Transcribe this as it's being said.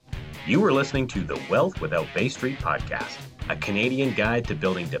You are listening to the Wealth Without Bay Street podcast, a Canadian guide to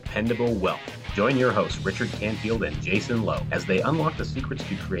building dependable wealth. Join your hosts, Richard Canfield and Jason Lowe, as they unlock the secrets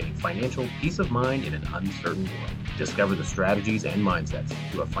to creating financial peace of mind in an uncertain world. Discover the strategies and mindsets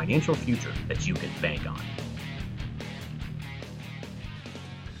to a financial future that you can bank on.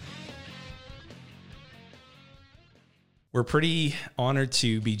 We're pretty honored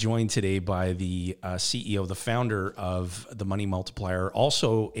to be joined today by the CEO, the founder of The Money Multiplier,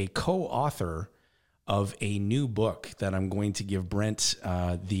 also a co-author of a new book that I'm going to give Brent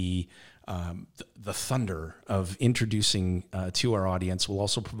the thunder of introducing to our audience. We'll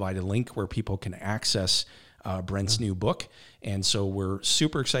also provide a link where people can access Brent's new book. And so we're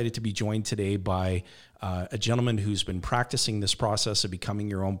super excited to be joined today by a gentleman who's been practicing this process of becoming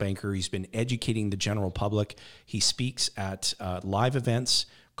your own banker. He's been educating the general public. He speaks at live events,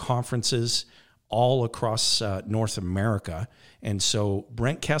 conferences, all across North America. And so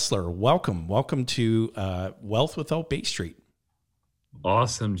Brent Kessler, welcome to Wealth Without Bay Street.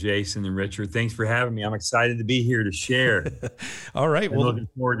 Awesome, Jason and Richard. Thanks for having me. I'm excited to be here to share. All right. I'm looking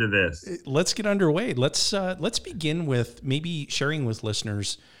forward to this. Let's get underway. Let's begin with maybe sharing with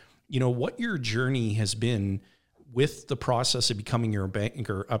listeners, what your journey has been with the process of becoming your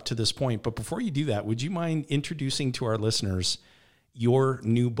banker up to this point. But before you do that, would you mind introducing to our listeners your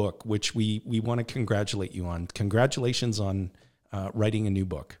new book, which we want to congratulate you on? Congratulations on writing a new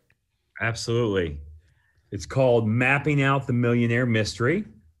book. Absolutely. It's called Mapping Out the Millionaire Mystery.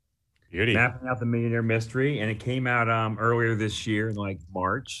 Beauty. Mapping Out the Millionaire Mystery. And it came out earlier this year in like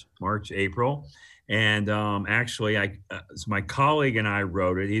March, April. And actually, so my colleague and I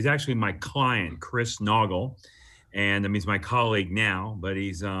wrote it. He's actually my client, Chris Naugle. And he's my colleague now, but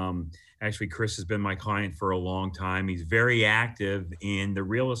he's actually, Chris has been my client for a long time. He's very active in the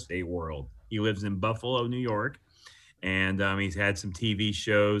real estate world. He lives in Buffalo, New York. And he's had some TV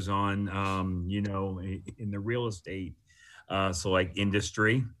shows on, in the real estate,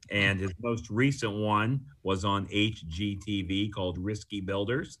 industry. And his most recent one was on HGTV called Risky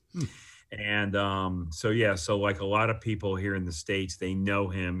Builders. And so like a lot of people here in the States, they know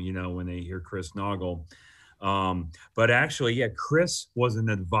him, when they hear Chris Naugle. But actually, Chris was an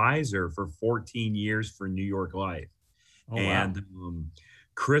advisor for 14 years for New York Life. Oh, and wow.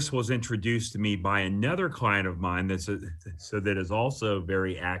 Chris was introduced to me by another client of mine that is also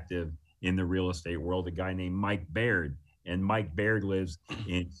very active in the real estate world, a guy named Mike Baird. And Mike Baird lives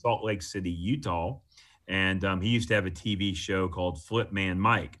in Salt Lake City, Utah. And he used to have a TV show called Flip Man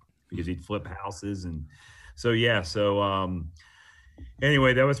Mike because he'd flip houses. And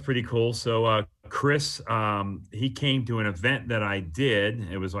anyway, that was pretty cool. So Chris, he came to an event that I did.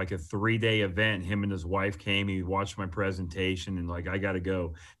 It was like a 3-day event. Him and his wife came. He watched my presentation and I got to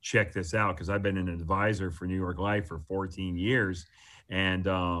go check this out because I've been an advisor for New York Life for 14 years. And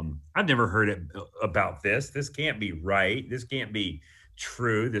I've never heard about this. This can't be right. This can't be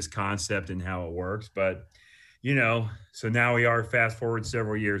true, this concept and how it works. But, so now we are fast forward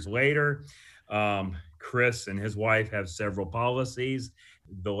several years later. Chris and his wife have several policies.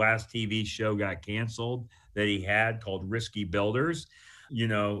 The last TV show got canceled that he had called Risky Builders,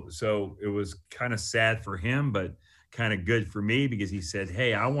 so it was kind of sad for him, but kind of good for me because he said,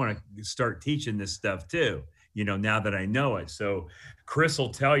 hey, I want to start teaching this stuff too, now that I know it. So Chris will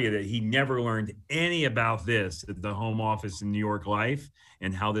tell you that he never learned any about this at the home office in New York Life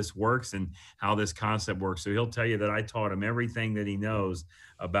and how this works and how this concept works. So he'll tell you that I taught him everything that he knows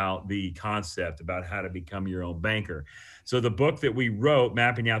about the concept, about how to become your own banker. So the book that we wrote,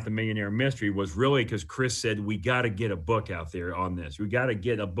 Mapping Out the Millionaire Mystery, was really because Chris said, we got to get a book out there on this. We got to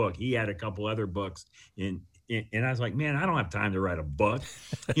get a book. He had a couple other books and I was like, man, I don't have time to write a book,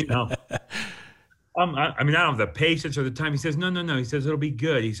 I don't have the patience or the time. He says, no. He says, it'll be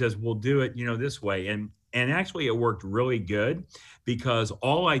good. He says, we'll do it, this way. And actually it worked really good because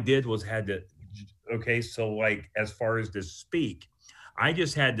all I did was as far as to speak, I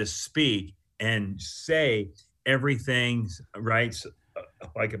just had to speak and say everything, right?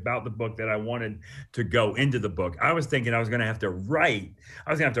 Like about the book that I wanted to go into the book. I was thinking I was going to have to write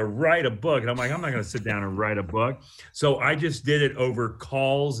a book. And I'm like, I'm not going to sit down and write a book. So I just did it over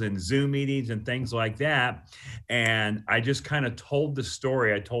calls and Zoom meetings and things like that. And I just kind of told the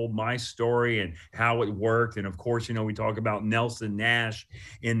story. I told my story and how it worked. And of course, we talk about Nelson Nash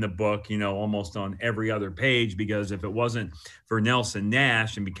in the book, almost on every other page, because if it wasn't for Nelson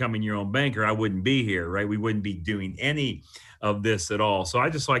Nash and becoming your own banker, I wouldn't be here, right? We wouldn't be doing any of this at all. So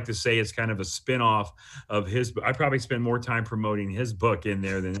I just like to say it's kind of a spin-off of his. I probably spend more time promoting his book in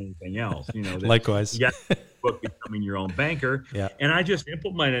there than anything else. Likewise. book, Becoming Your Own Banker. Yeah. And I just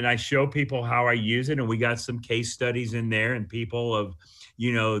implement it and I show people how I use it. And we got some case studies in there and people of,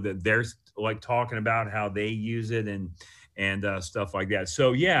 that they're like talking about how they use it and stuff like that.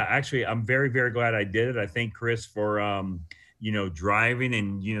 So yeah, actually, I'm very, very glad I did it. I thank Chris for, driving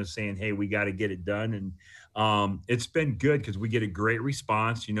and, saying, hey, we got to get it done. And it's been good because we get a great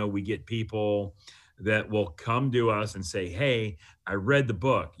response. We get people that will come to us and say, hey, I read the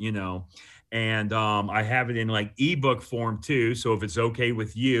book, and I have it in like ebook form too. So if it's okay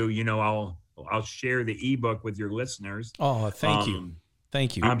with you, I'll share the ebook with your listeners. Oh, thank you.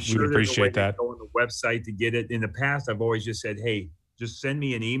 Thank you. I'm sure we appreciate that. Go on the website to get it. In the past, I've always just said, hey, just send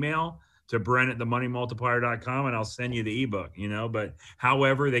me an email to Brent@themoneymultiplier.com and I'll send you the ebook, but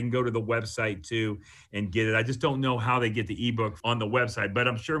however, they can go to the website too and get it. I just don't know how they get the ebook on the website, but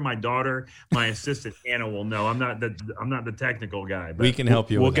I'm sure my daughter, my assistant, Anna will know. I'm not the technical guy, but we can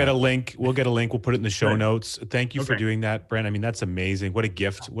help you. We'll get a link. We'll get a link. We'll put it in the show notes. Thank you for Okay. doing that, Brent. I mean, that's amazing. What a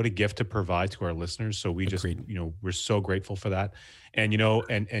gift to provide to our listeners. So we just, we're so grateful for that. And,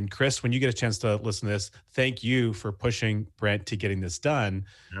 and Chris, when you get a chance to listen to this, thank you for pushing Brent to getting this done.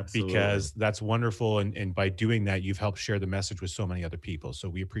 Absolutely. Because that's wonderful. And by doing that, you've helped share the message with so many other people. So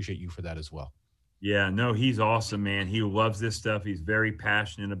we appreciate you for that as well. Yeah, no, he's awesome, man. He loves this stuff. He's very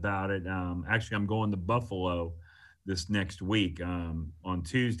passionate about it. Actually, I'm going to Buffalo this next week. On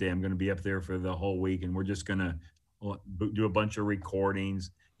Tuesday, I'm going to be up there for the whole week, and we're just going to do a bunch of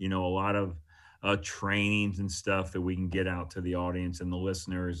recordings, a lot of trainings and stuff that we can get out to the audience and the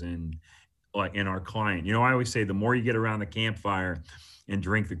listeners and our client. I always say the more you get around the campfire and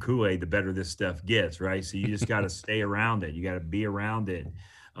drink the Kool-Aid, the better this stuff gets, right? So you just got to stay around it. You got to be around it.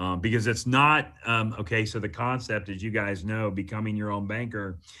 Because it's not, so the concept, as you guys know, becoming your own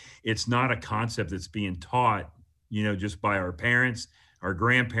banker, it's not a concept that's being taught, just by our parents, our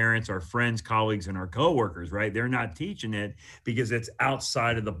grandparents, our friends, colleagues, and our coworkers, right? They're not teaching it because it's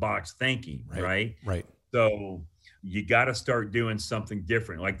outside of the box thinking, right? Right. So you got to start doing something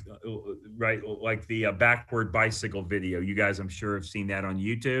different, like the backward bicycle video. You guys, I'm sure, have seen that on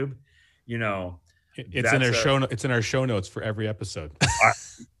YouTube. It's in our show. It's in our show notes for every episode.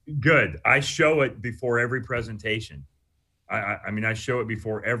 Good. I show it before every presentation. I show it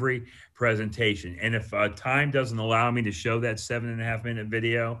before every presentation. And if time doesn't allow me to show that 7.5 minute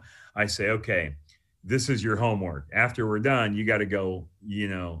video, I say, okay, this is your homework. After we're done, you got to go,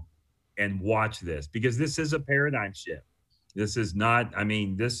 and watch this, because this is a paradigm shift. This is not,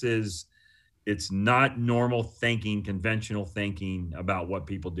 it's not normal thinking, conventional thinking about what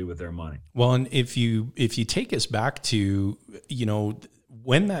people do with their money. Well, and if you take us back to,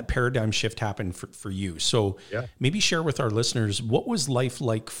 when that paradigm shift happened for you. So maybe share with our listeners, what was life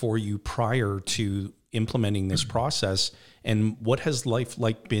like for you prior to implementing this process, and what has life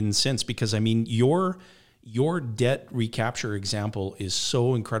like been since? Because your debt recapture example is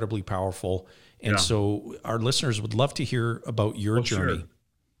so incredibly powerful. And so our listeners would love to hear about your journey. Sure.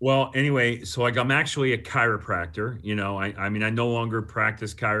 Well, anyway, so I'm actually a chiropractor. I no longer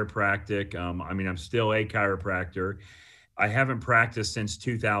practice chiropractic. I'm still a chiropractor. I haven't practiced since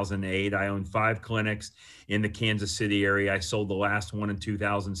 2008. I own 5 clinics in the Kansas City area. I sold the last one in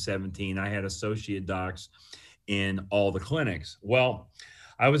 2017. I had associate docs in all the clinics. Well,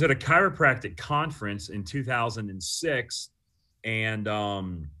 I was at a chiropractic conference in 2006, and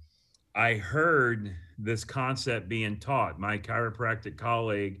I heard this concept being taught. My chiropractic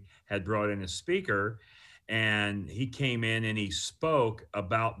colleague had brought in a speaker, and he came in and he spoke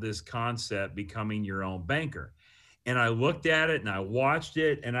about this concept, becoming your own banker. And I looked at it and I watched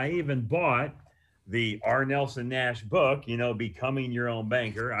it, and I even bought the R. Nelson Nash book, Becoming Your Own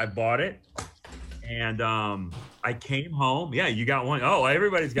Banker. I bought it, and I came home. Yeah, you got one. Oh,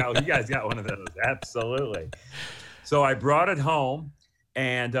 everybody's got one. You guys got one of those. Absolutely. So I brought it home,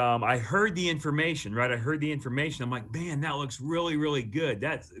 and I heard the information, right? I heard the information. I'm like, man, that looks really, really good.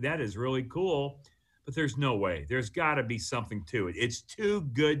 That is really cool, but there's no way. There's got to be something to it. It's too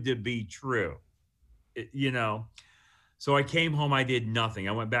good to be true, So I came home, I did nothing.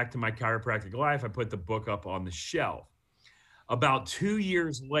 I went back to my chiropractic life. I put the book up on the shelf. About 2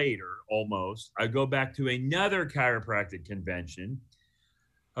 years later, almost, I go back to another chiropractic convention.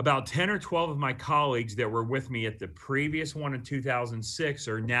 About 10 or 12 of my colleagues that were with me at the previous one in 2006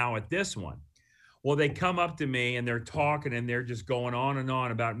 are now at this one. Well, they come up to me and they're talking and they're just going on and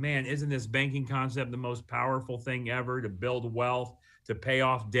on about, man, isn't this banking concept the most powerful thing ever to build wealth, to pay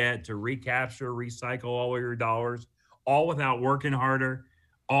off debt, to recapture, recycle all of your dollars? All without working harder,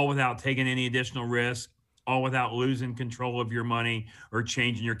 all without taking any additional risk, all without losing control of your money or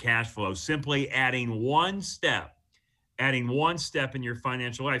changing your cash flow, simply adding one step in your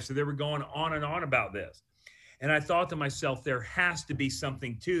financial life. So they were going on and on about this. And I thought to myself, there has to be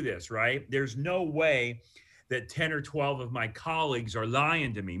something to this, right? There's no way that 10 or 12 of my colleagues are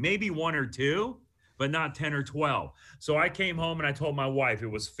lying to me. Maybe one or two, but not 10 or 12. So I came home and I told my wife, it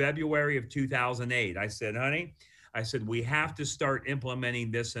was February of 2008. I said, honey, I said, we have to start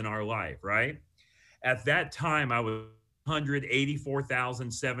implementing this in our life, right? At that time, I was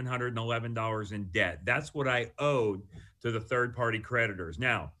 $184,711 in debt. That's what I owed to the third-party creditors.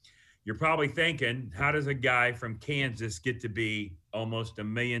 Now, you're probably thinking, how does a guy from Kansas get to be almost $1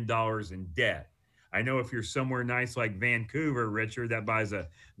 million in debt? I know if you're somewhere nice like Vancouver, Richard, that buys a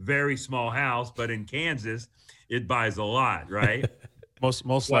very small house, but in Kansas, it buys a lot, right?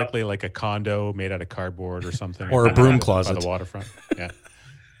 Most likely like a condo made out of cardboard or something. Or a broom closet. By the waterfront. Yeah.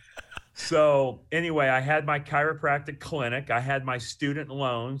 So anyway, I had my chiropractic clinic. I had my student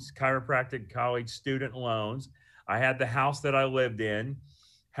loans, chiropractic college student loans. I had the house that I lived in,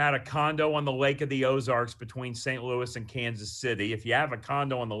 had a condo on the Lake of the Ozarks between St. Louis and Kansas City. If you have a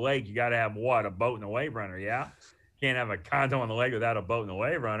condo on the lake, you got to have what? A boat and a wave runner, yeah? Can't have a condo on the lake without a boat and a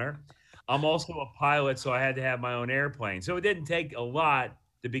wave runner. I'm also a pilot, so I had to have my own airplane. So it didn't take a lot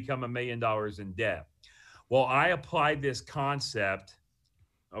to become $1 million in debt. Well, I applied this concept,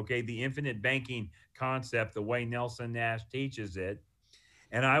 okay, the infinite banking concept, the way Nelson Nash teaches it,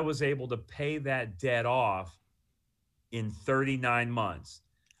 and I was able to pay that debt off in 39 months.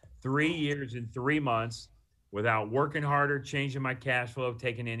 3 years and 3 months without working harder, changing my cash flow,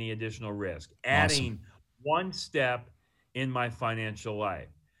 taking any additional risk, adding one step in my financial life.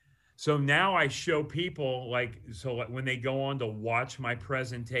 So now I show people so when they go on to watch my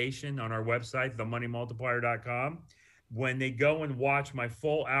presentation on our website, themoneymultiplier.com, when they go and watch my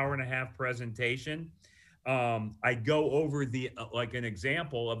full hour-and-a-half presentation, I go over an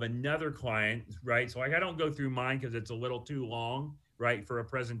example of another client, right? So I don't go through mine because it's a little too long, right, for a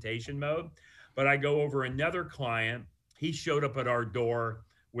presentation mode. But I go over another client. He showed up at our door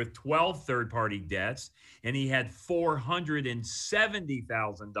with 12 third-party debts, and he had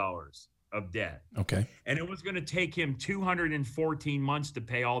 $470,000 of debt. Okay. And it was going to take him 214 months to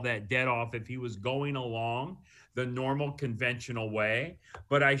pay all that debt off if he was going along the normal conventional way.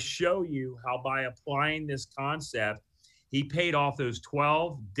 But I show you how by applying this concept, he paid off those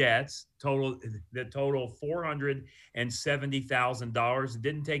 12 debts total $470,000. It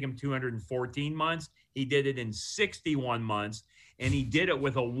didn't take him 214 months. He did it in 61 months, and he did it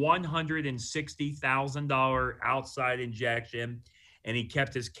with a $160,000 outside injection, and he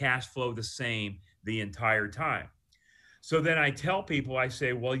kept his cash flow the same the entire time. So then I tell people, I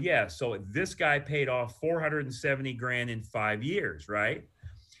say, well, yeah, so this guy paid off 470 grand in 5 years, right?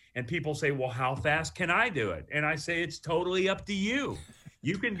 And people say, well, how fast can I do it? And I say, it's totally up to you.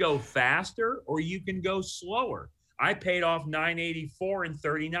 You can go faster or you can go slower. I paid off 984 in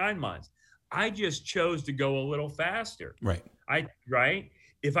 39 months. I just chose to go a little faster. Right. Right.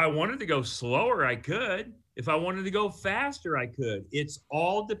 If I wanted to go slower, I could. If I wanted to go faster, I could. It's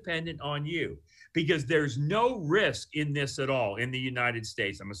all dependent on you, because there's no risk in this at all in the United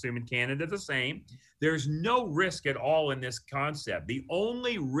States. I'm assuming Canada the same. There's no risk at all in this concept. The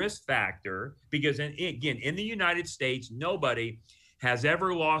only risk factor, because again, in the United States, nobody has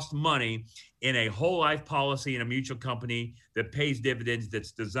ever lost money in a whole life policy in a mutual company that pays dividends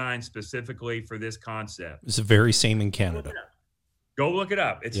that's designed specifically for this concept. It's the very same in Canada. Go look it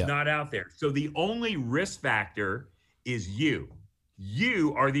up. It's not out there. So the only risk factor is you.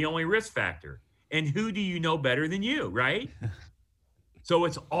 You are the only risk factor. And who do you know better than you, right? So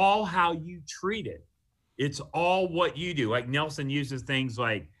it's all how you treat it. It's all what you do. Like Nelson uses things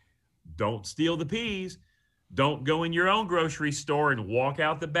like, don't steal the peas. Don't go in your own grocery store and walk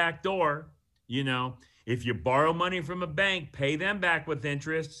out the back door. You know, if you borrow money from a bank, pay them back with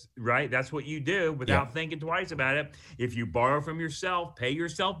interest, right? That's what you do without thinking twice about it. If you borrow from yourself, pay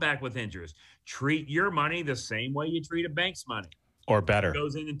yourself back with interest. Treat your money the same way you treat a bank's money. Or better. It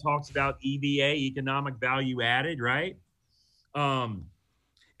goes in and talks about EVA, economic value added, right?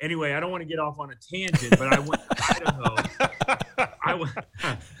 Anyway, I don't want to get off on a tangent, but I went to Idaho.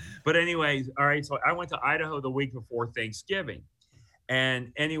 But anyways, all right, so I went to Idaho the week before Thanksgiving.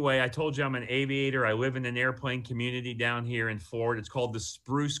 And anyway, I told you I'm an aviator. I live in an airplane community down here in Florida. It's called the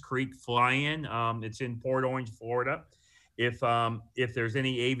Spruce Creek Fly-In. It's in Port Orange, Florida. If there's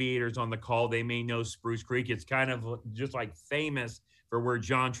any aviators on the call, they may know Spruce Creek. It's kind of just like famous for where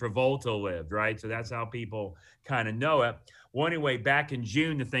John Travolta lived, right? So that's how people kind of know it. Well, anyway, back in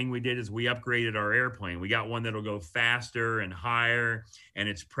June, the thing we did is we upgraded our airplane. We got one that'll go faster and higher, and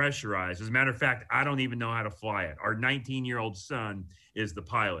it's pressurized. As a matter of fact, I don't even know how to fly it. Our 19-year-old son is the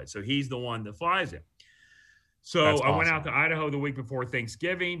pilot, so he's the one that flies it. So That's I went awesome. out to Idaho the week before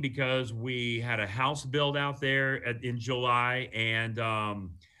Thanksgiving because we had a house build out there in July, and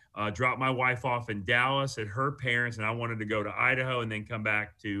dropped my wife off in Dallas at her parents, and I wanted to go to Idaho and then come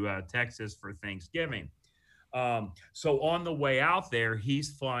back to Texas for Thanksgiving. So on the way out there, he's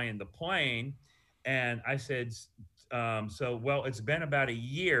flying the plane, and I said, well, it's been about a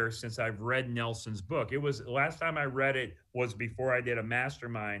year since I've read Nelson's book. It was last time I read it was before I did a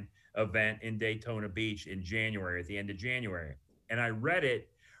mastermind event in Daytona Beach in January, at the end of January, and I read it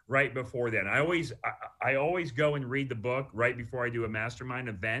right before then. I always go and read the book right before I do a mastermind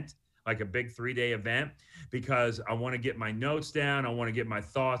event, like a big 3-day event, because I want to get my notes down. I want to get my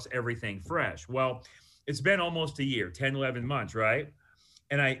thoughts, everything fresh. Well, it's been almost a year, 10, 11 months, right?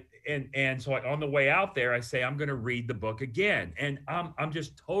 And so on the way out there, I say, I'm going to read the book again. And I'm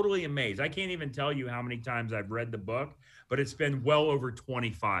just totally amazed. I can't even tell you how many times I've read the book, but it's been well over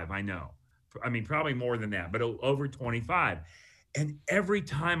 25. I know. I mean, probably more than that, but over 25. And every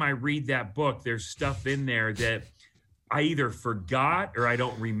time I read that book, there's stuff in there that I either forgot or I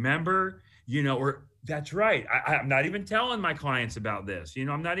don't remember, or that's right. I'm not even telling my clients about this.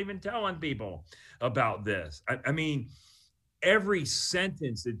 I'm not even telling people about this. I mean, every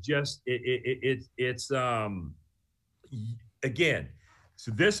sentence, it's again,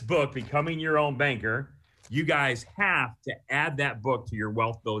 so this book, Becoming Your Own Banker, you guys have to add that book to your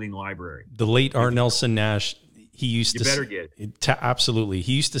wealth building library. The late R. Nelson Nash, he used to better get absolutely.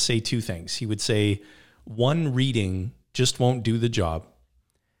 He used to say two things. He would say, one reading just won't do the job.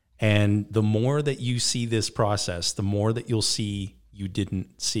 And the more that you see this process, the more that you'll see you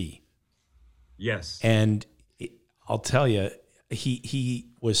didn't see. Yes. And I'll tell you, he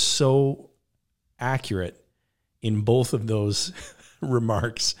was so accurate in both of those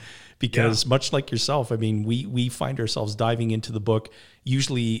remarks, because much like yourself, I mean, we find ourselves diving into the book,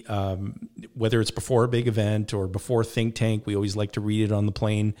 usually whether it's before a big event or before Think Tank. We always like to read it on the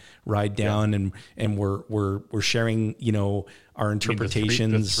plane ride down, and we're sharing, our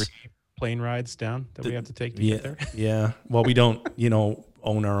interpretations. The three plane rides down that we have to take to get there. Yeah. Well, we don't,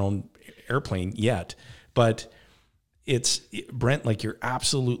 own our own airplane yet, but Brent, like, you're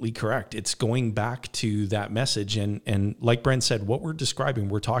absolutely correct. It's going back to that message. And like Brent said, what we're describing,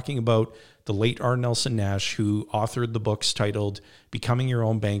 we're talking about the late R. Nelson Nash, who authored the books titled Becoming Your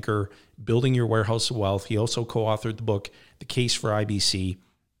Own Banker, Building Your Warehouse of Wealth. He also co-authored the book, The Case for IBC.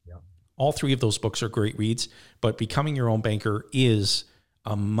 Yeah. All three of those books are great reads, but Becoming Your Own Banker is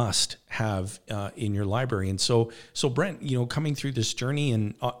a must have in your library. And so Brent, coming through this journey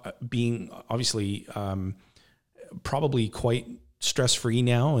and being obviously, probably quite stress-free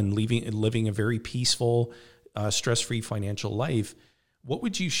now and living a very peaceful, stress-free financial life. What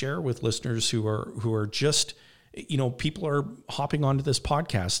would you share with listeners who are just, people are hopping onto this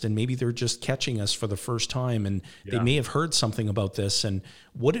podcast and maybe they're just catching us for the first time and they may have heard something about this. And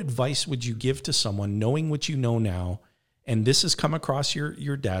what advice would you give to someone knowing what you know now, and this has come across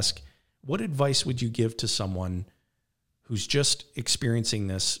your desk? What advice would you give to someone who's just experiencing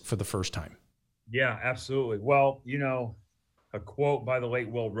this for the first time? Yeah, absolutely. Well, a quote by the late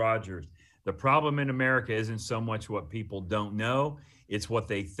Will Rogers: the problem in America isn't so much what people don't know, it's what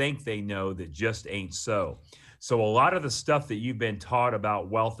they think they know that just ain't so. So a lot of the stuff that you've been taught about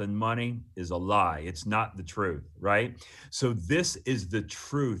wealth and money is a lie. It's not the truth, right? So this is the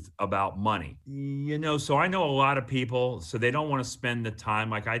truth about money. So I know a lot of people, so they don't want to spend the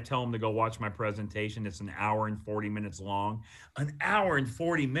time. Like, I tell them to go watch my presentation. It's an hour and 40 minutes long. An hour and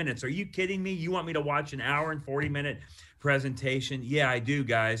 40 minutes. Are you kidding me? You want me to watch an hour and 40-minute presentation? Yeah, I do,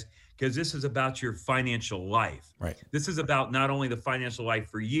 guys. Because this is about your financial life. Right. This is about not only the financial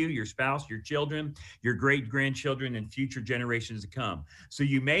life for you, your spouse, your children, your great-grandchildren, and future generations to come. So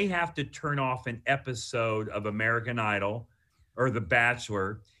you may have to turn off an episode of American Idol or The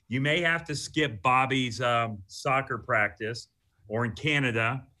Bachelor. You may have to skip Bobby's soccer practice, or in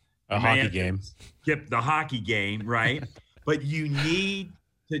Canada, a hockey game. Skip the hockey game, right? But you need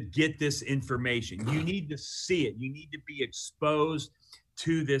to get this information. You need to see it. You need to be exposed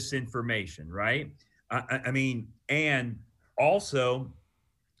to this information, right? I mean, and also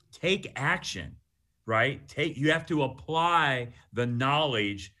take action, right? You have to apply the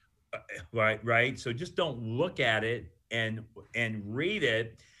knowledge, right? So just don't look at it and read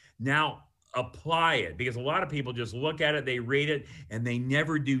it. Now apply it, because a lot of people just look at it, they read it, and they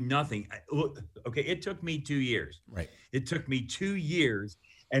never do nothing. Okay, it took me 2 years. Right. It took me 2 years,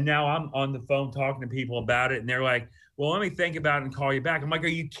 and now I'm on the phone talking to people about it, and they're like, well, let me think about it and call you back. I'm like, are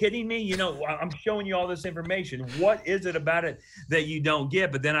you kidding me? I'm showing you all this information. What is it about it that you don't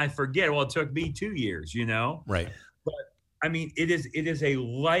get? But then I forget. Well, it took me 2 years, Right. But I mean, it is a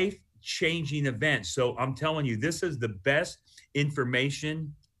life changing event. So I'm telling you, this is the best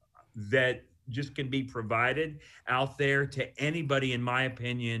information that just can be provided out there to anybody, in my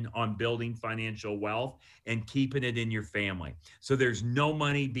opinion, on building financial wealth and keeping it in your family. So there's no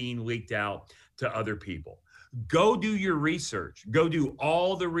money being leaked out to other people. Go do your research. Go do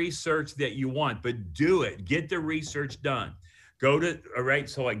all the research that you want, but do it. Get the research done. Go to, all right,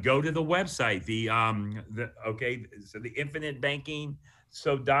 so like go to the website, so the Infinite Banking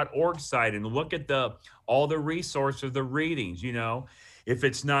 .org site, and look at all the resources, the readings, if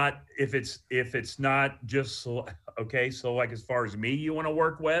it's not just, okay, so like as far as me you want to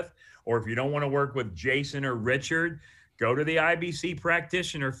work with, or if you don't want to work with Jason or Richard, go to the IBC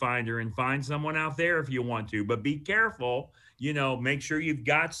Practitioner Finder and find someone out there if you want to, but be careful, make sure you've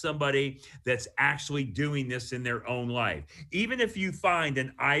got somebody that's actually doing this in their own life. Even if you find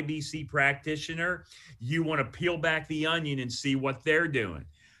an IBC practitioner, you want to peel back the onion and see what they're doing.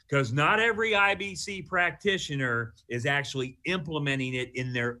 Because not every IBC practitioner is actually implementing it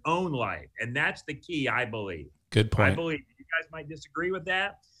in their own life. And that's the key, I believe. Good point. I believe you guys might disagree with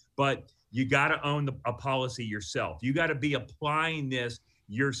that, but you got to own a policy yourself. You got to be applying this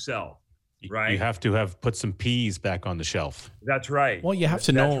yourself, right? You have to have put some peas back on the shelf. That's right. Well, you have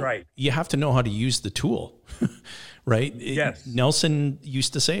to know. That's right. You have to know how to use the tool, right? Yes. Nelson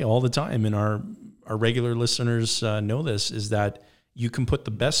used to say all the time, and our regular listeners know this, is that you can put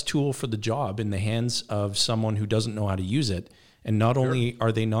the best tool for the job in the hands of someone who doesn't know how to use it. And not only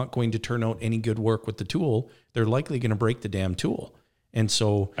are they not going to turn out any good work with the tool, they're likely going to break the damn tool. And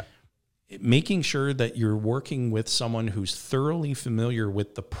so making sure that you're working with someone who's thoroughly familiar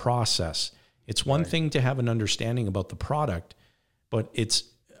with the process. It's one thing to have an understanding about the product, but it's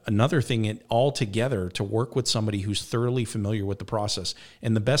another thing altogether to work with somebody who's thoroughly familiar with the process.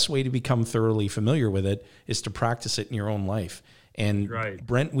 And the best way to become thoroughly familiar with it is to practice it in your own life. And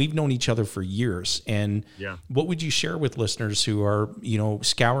Brent, we've known each other for years. And what would you share with listeners who are,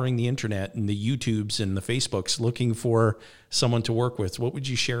 scouring the internet and the YouTubes and the Facebooks looking for someone to work with? What would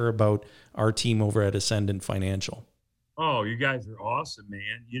you share about our team over at Ascendant Financial? Oh, you guys are awesome,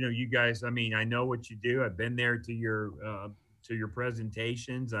 man. You guys, I know what you do. I've been there to your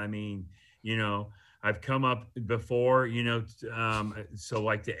presentations. I've come up before, so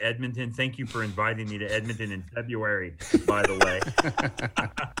like to Edmonton. Thank you for inviting me to Edmonton in February, by the way.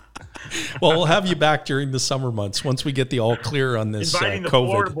 Well, we'll have you back during the summer months once we get the all clear on this Inviting the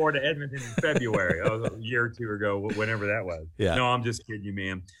COVID. Florida board to Edmonton in February. That was a year or two ago, whenever that was. Yeah. No, I'm just kidding you,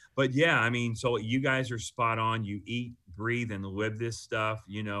 man. But yeah, so you guys are spot on. You eat, breathe, and live this stuff.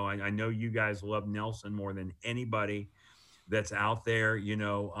 I know you guys love Nelson more than anybody that's out there. You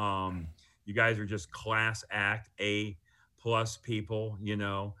guys are just class act A+ people,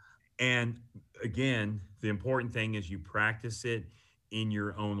 and again, the important thing is you practice it in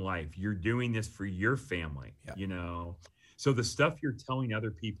your own life. You're doing this for your family, so the stuff you're telling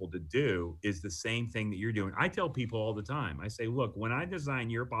other people to do is the same thing that you're doing. I tell people all the time, I say, look, when I design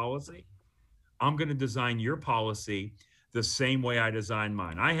your policy, I'm going to design your policy the same way I design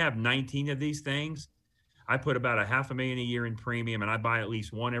mine. I have 19 of these things. I put about $500,000 a year in premium, and I buy at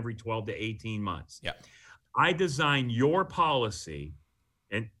least one every 12 to 18 months. Yeah. I design your policy,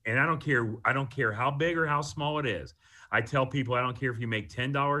 and I don't care how big or how small it is. I tell people, I don't care if you make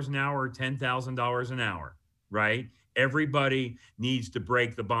 $10 an hour or $10,000 an hour, right? Everybody needs to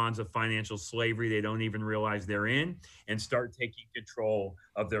break the bonds of financial slavery they don't even realize they're in and start taking control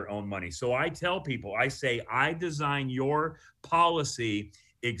of their own money. So I tell people, I say, I design your policy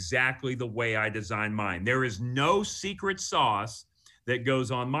exactly the way I design mine. There is no secret sauce that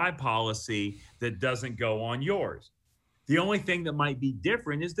goes on my policy that doesn't go on yours. The only thing that might be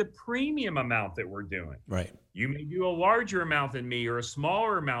different is the premium amount that we're doing. Right. You may do a larger amount than me or a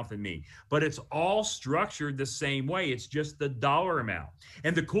smaller amount than me, but it's all structured the same way. It's just the dollar amount.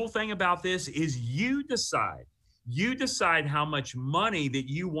 And the cool thing about this is you decide how much money that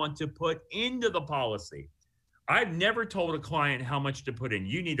you want to put into the policy. I've never told a client how much to put in.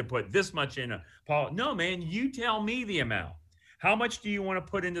 You need to put this much in a policy. No, man, you tell me the amount. How much do you want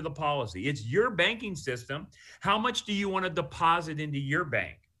to put into the policy? It's your banking system. How much do you want to deposit into your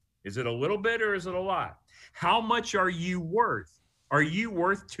bank? Is it a little bit or is it a lot? How much are you worth? Are you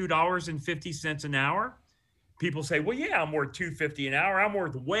worth $2.50 an hour? People say, well, yeah, I'm worth $2.50 an hour. I'm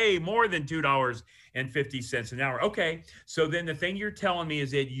worth way more than $2.50 an hour. Okay, so then the thing you're telling me is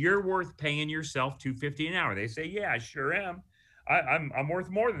that you're worth paying yourself $2.50 an hour. They say, yeah, I sure am. I'm worth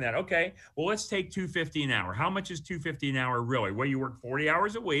more than that. Okay, well, let's take $2.50 an hour. How much is $2.50 an hour really? Well, you work 40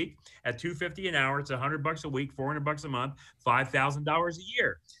 hours a week at $2.50 an hour. It's $100 a week, $400 a month, $5,000 a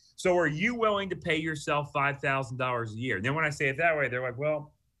year. So are you willing to pay yourself $5,000 a year? And then when I say it that way, they're like,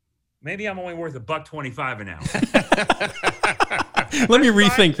 well, maybe I'm only worth $1.25 an hour. Let me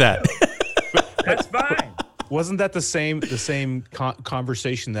rethink that. That's fine. Wasn't that the same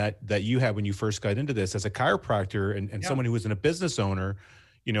conversation that you had when you first got into this as a chiropractor and someone who was a business owner?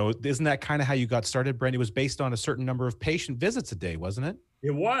 You know, isn't that kind of how you got started, Brent? It was based on a certain number of patient visits a day, wasn't it?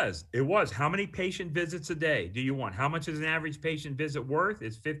 It was. How many patient visits a day do you want? How much is an average patient visit worth?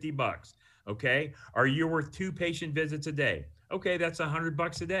 It's $50. Okay. Are you worth 2 patient visits a day? Okay. That's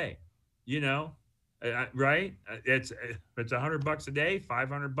 $100 a day, you know, right? It's $100 a day,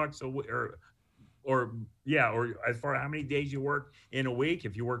 $500 a week, or as far as how many days you work in a week.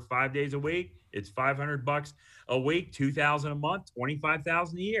 If you work 5 days a week, it's $500 a week, $2,000 a month,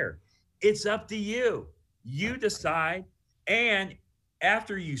 $25,000 a year. It's up to you. You decide. And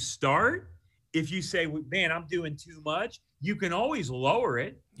after you start, if you say, man, I'm doing too much, you can always lower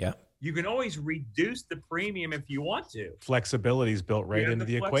it. Yeah. You can always reduce the premium if you want to. Flexibility is built right into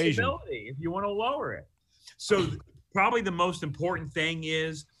the equation. If you want to lower it. So probably the most important thing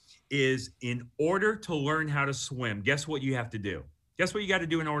is in order to learn how to swim, guess what you have to do? Guess what you got to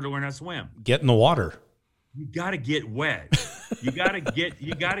do in order to learn how to swim? Get in the water. You got to get wet. You got to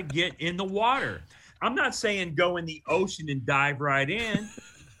get in the water. I'm not saying go in the ocean and dive right in.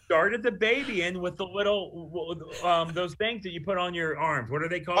 Start at the baby end with the little those things that you put on your arms. What are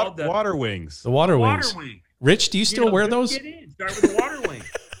they called? The water wings. The water wings. Rich, do you still wear those? Get in. Start with the water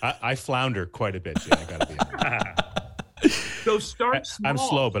wings. I flounder quite a bit, Jay. I gotta be honest. So start small. I'm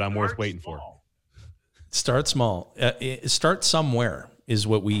slow, but I'm worth waiting for. Start small. Start somewhere is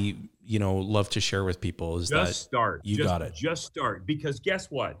what we, love to share with people. Is just that start. You got it. Just start, because guess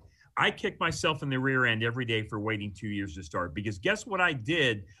what? I kick myself in the rear end every day for waiting 2 years to start. Because guess what I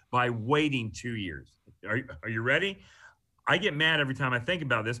did by waiting 2 years? Are you ready? I get mad every time I think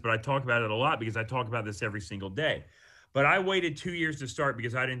about this, but I talk about it a lot because I talk about this every single day. But I waited 2 years to start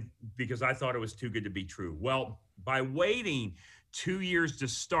because I thought it was too good to be true. Well, by waiting 2 years to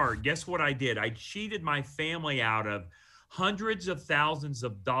start, guess what I did? I cheated my family out of hundreds of thousands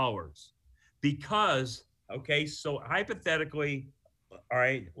of dollars because, okay, so hypothetically, all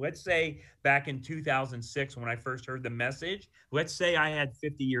right, let's say back in 2006 when I first heard the message, let's say I had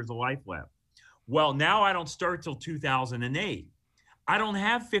 50 years of life left. Well, now I don't start till 2008. I don't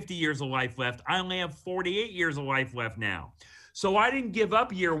have 50 years of life left. I only have 48 years of life left now. So I didn't give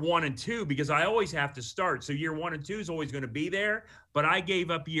up year 1 and 2 because I always have to start. So year 1 and 2 is always going to be there. But I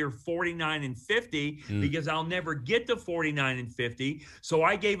gave up year 49 and 50 because I'll never get to 49 and 50. So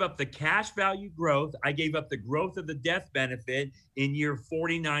I gave up the cash value growth. I gave up the growth of the death benefit in year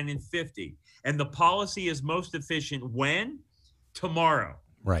 49 and 50. And the policy is most efficient when? Tomorrow.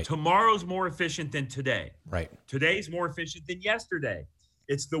 Right. Tomorrow's more efficient than today. Right. Today's more efficient than yesterday.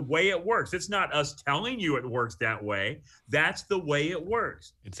 It's the way it works. It's not us telling you it works that way. That's the way it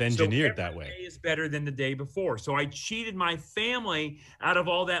works. It's engineered that way. Every day is better than the day before. So I cheated my family out of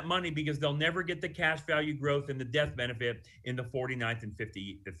all that money because they'll never get the cash value growth and the death benefit in the 49th and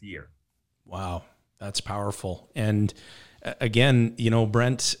 50th year. Wow. That's powerful. And again,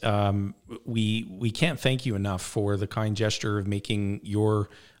 Brent, we can't thank you enough for the kind gesture of making your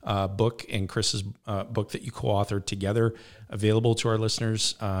book and Chris's book that you co-authored together available to our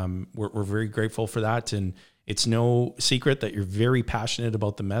listeners. We're very grateful for that. And it's no secret that you're very passionate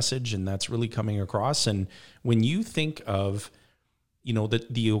about the message, and that's really coming across. And when you think of,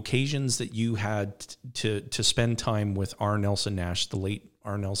 the occasions that you had to spend time with R. Nelson Nash, the late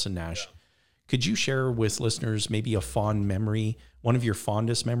R. Nelson Nash, could you share with listeners maybe a fond memory, one of your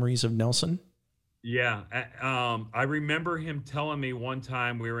fondest memories of Nelson? Yeah. I remember him telling me one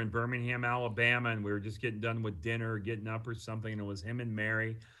time we were in Birmingham, Alabama, and we were just getting done with dinner, getting up or something, and it was him and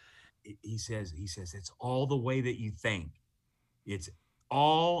Mary. He says, it's all the way that you think. It's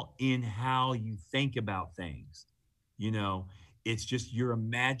all in how you think about things. It's just your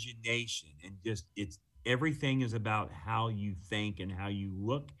imagination, and everything is about how you think and how you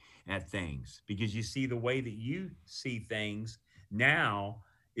look at things, because you see the way that you see things now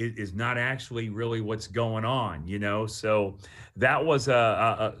is not actually really what's going on, so that was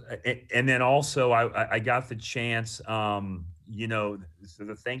and then also I got the chance, so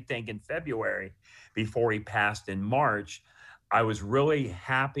the think tank in February before he passed in March, I was really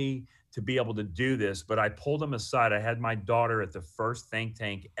happy to be able to do this, but I pulled him aside. I had my daughter at the first think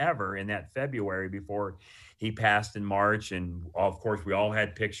tank ever in that February before he passed in March. And of course, we all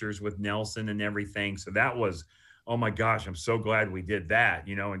had pictures with Nelson and everything. So that was, oh my gosh, I'm so glad we did that,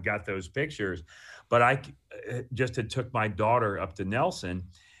 and got those pictures. But I just had took my daughter up to Nelson,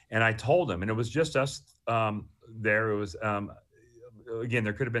 and I told him, and it was just us there. It was, again,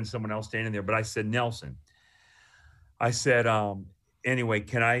 there could have been someone else standing there, but I said, Nelson, anyway,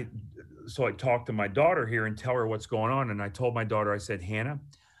 can I so I talked to my daughter here and tell her what's going on. And I told my daughter, I said, Hannah,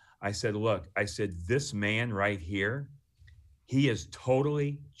 I said, look, I said, this man right here, he has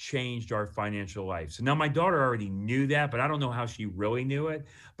totally changed our financial life. So now my daughter already knew that, but I don't know how she really knew it.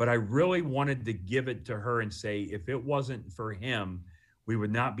 But I really wanted to give it to her and say, if it wasn't for him, we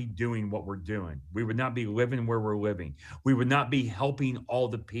would not be doing what we're doing. We would not be living where we're living. We would not be helping all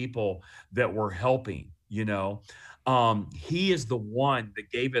the people that we're helping, you know. He is the one that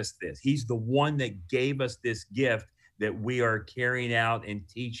gave us this. He's the one that gave us this gift that we are carrying out and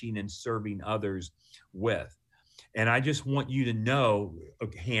teaching and serving others with. And I just want you to know,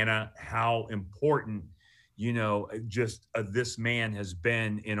 Hannah, how important, you know, just this man has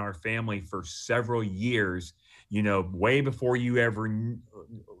been in our family for several years, you know, way before you ever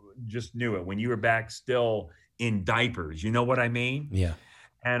just knew it, when you were back still in diapers. You know what I mean? Yeah.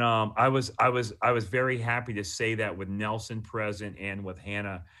 And I was very happy to say that with Nelson present and with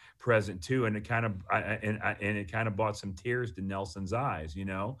Hannah present too. And it kind of brought some tears to Nelson's eyes, you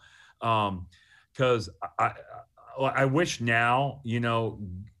know, because I wish now, you know,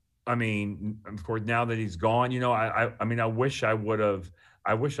 I mean, of course, now that he's gone, you know, I mean, I wish I would have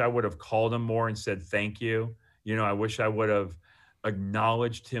called him more and said, thank you. You know, I wish I would have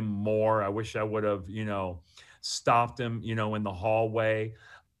acknowledged him more. I wish I would have, you know, stopped him, you know, in the hallway.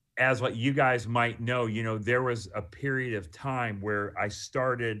 As what you guys might know, you know, there was a period of time where I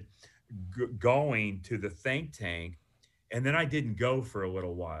started going to the think tank, and then I didn't go for a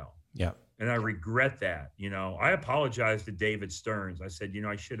little while. Yeah. And I regret that. You know, I apologized to David Stearns. I said, you know,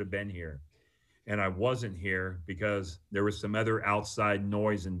 I should have been here. And I wasn't here because there was some other outside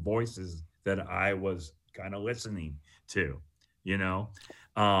noise and voices that I was kind of listening to, you know?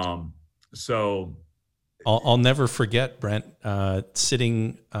 So I'll never forget, Brent,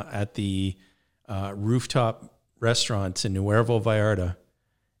 sitting at the rooftop restaurant in Nuevo Vallarta.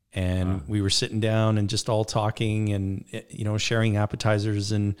 And we were sitting down and just all talking and, you know, sharing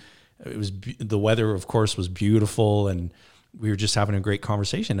appetizers, and it was the weather, of course, was beautiful, and we were just having a great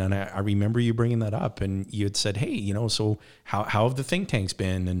conversation. And I remember you bringing that up, and you had said, hey, you know, so how have the think tanks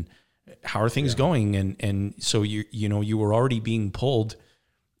been, and how are things going? And so you know, you were already being pulled,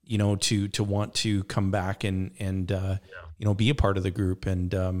 you know, to want to come back and you know, be a part of the group.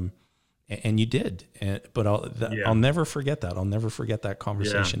 And you did, but I'll never forget that. I'll never forget that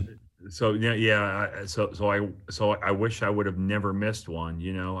conversation. Yeah. So I wish I would have never missed one.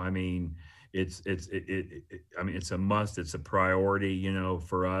 You know, I mean, it's a must. It's a priority, you know,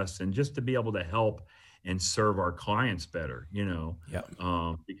 for us, and just to be able to help and serve our clients better, you know.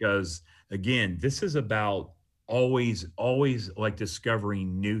 Yeah. Because again, this is about always like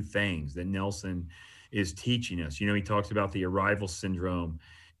discovering new things that Nelson is teaching us. You know, he talks about the arrival syndrome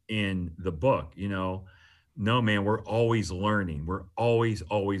in the book, you know. No, man, we're always learning. We're always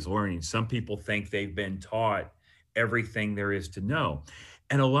learning. Some people think they've been taught everything there is to know.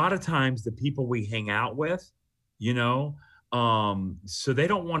 And a lot of times the people we hang out with, you know, so they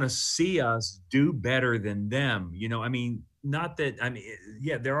don't want to see us do better than them. You know, I mean, not that, I mean,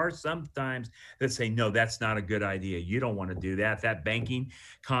 yeah, there are some times that say, no, that's not a good idea. You don't want to do that. That banking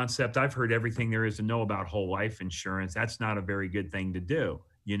concept, I've heard everything there is to know about whole life insurance. That's not a very good thing to do,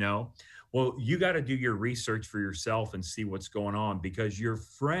 you know? Well, you got to do your research for yourself and see what's going on, because your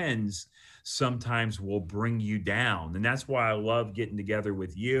friends sometimes will bring you down. And that's why I love getting together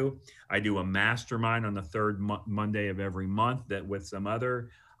with you. I do a mastermind on the third Monday of every month that with some other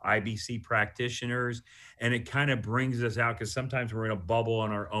IBC practitioners. And it kind of brings us out, because sometimes we're in a bubble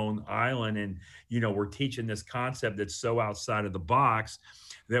on our own island, and, you know, we're teaching this concept that's so outside of the box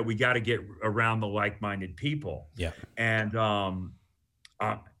that we got to get around the like-minded people. Yeah. And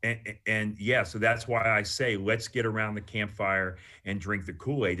yeah, so that's why I say, let's get around the campfire and drink the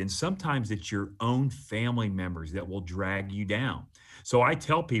Kool-Aid. And sometimes it's your own family members that will drag you down. So I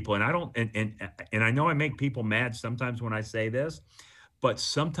tell people, and I don't, and I know I make people mad sometimes when I say this, but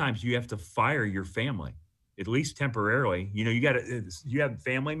sometimes you have to fire your family, at least temporarily. You know, you have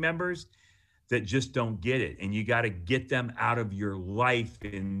family members that just don't get it, and you got to get them out of your life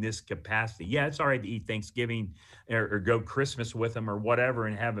in this capacity. Yeah, it's all right to eat Thanksgiving or go Christmas with them or whatever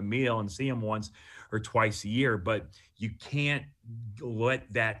and have a meal and see them once or twice a year, but you can't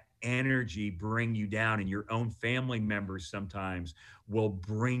let that energy bring you down, and your own family members sometimes will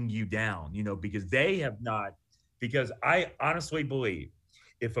bring you down, you know, because they have not, because I honestly believe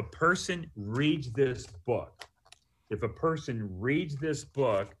if a person reads this book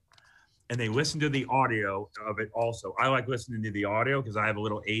and they listen to the audio of it also. I like listening to the audio because I have a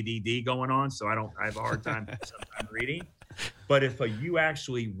little ADD going on, so I have a hard time sometimes reading. But if you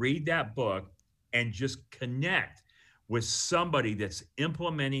actually read that book and just connect with somebody that's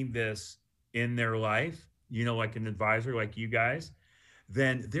implementing this in their life, like an advisor like you guys,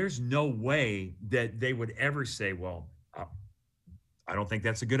 then there's no way that they would ever say, well, I don't think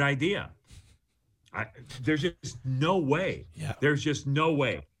that's a good idea. There's just no way. Yeah. There's just no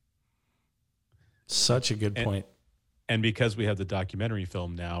way. Such a good point. And because we have the documentary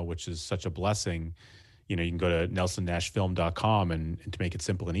film now, which is such a blessing, you can go to nelsonnashfilm.com and to make it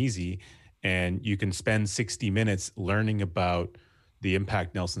simple and easy, and you can spend 60 minutes learning about the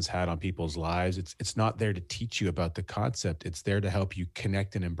impact Nelson's had on people's lives. It's not there to teach you about the concept. It's there to help you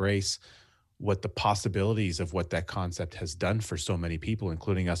connect and embrace what the possibilities of what that concept has done for so many people,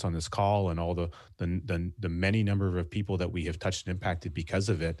 including us on this call and all the many number of people that we have touched and impacted because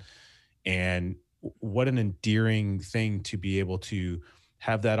of it. And what an endearing thing to be able to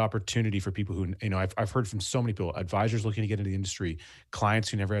have that opportunity for people who, I've heard from so many people, advisors looking to get into the industry, clients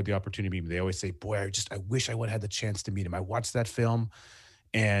who never had the opportunity to meet him. They always say, boy, I wish I would have had the chance to meet him. I watched that film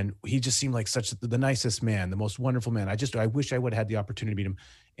and he just seemed like such the nicest man, the most wonderful man. I wish I would have had the opportunity to meet him.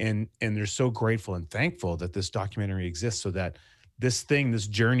 And they're so grateful and thankful that this documentary exists, so that this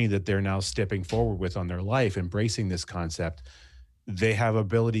journey that they're now stepping forward with on their life, embracing this concept, they have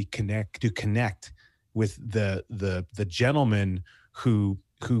ability to connect with the gentleman who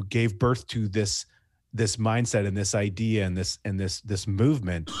gave birth to this mindset and this idea and this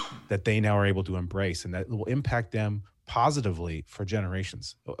movement that they now are able to embrace, and that will impact them positively for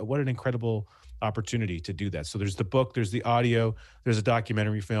generations. What an incredible opportunity to do that. So there's the book, there's the audio, there's a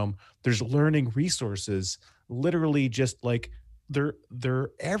documentary film, there's learning resources, literally just like they're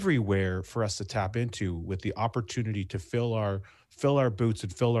everywhere for us to tap into, with the opportunity to fill our boots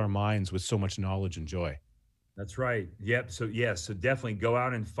and fill our minds with so much knowledge and joy. That's right. Yep. So so definitely go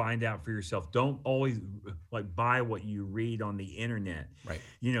out and find out for yourself. Don't always buy what you read on the internet. Right.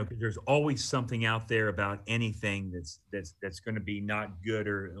 'Cause there's always something out there about anything that's going to be not good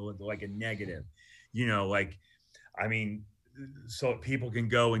or like a negative. So people can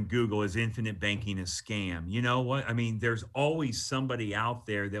go and Google, is infinite banking a scam? You know what? There's always somebody out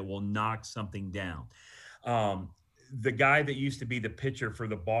there that will knock something down. The guy that used to be the pitcher for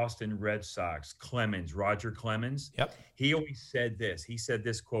the Boston Red Sox, Roger Clemens. Yep. He always said this. He said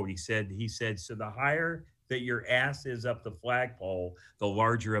this quote. He said, so the higher that your ass is up the flagpole, the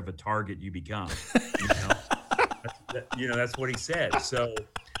larger of a target you become. That's what he said. So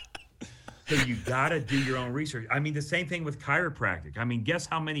you got to do your own research. The same thing with chiropractic. Guess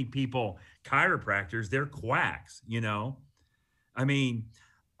how many chiropractors, they're quacks,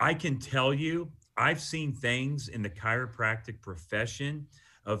 I can tell you, I've seen things in the chiropractic profession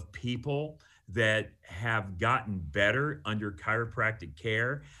of people that have gotten better under chiropractic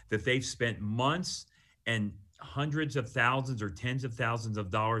care, that they've spent months and hundreds of thousands or tens of thousands of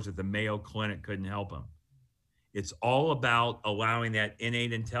dollars at the Mayo Clinic couldn't help them. It's all about allowing that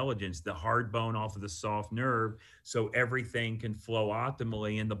innate intelligence, the hard bone off of the soft nerve, so everything can flow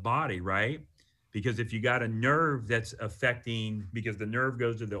optimally in the body, right? Because if you got a nerve that's affecting, because the nerve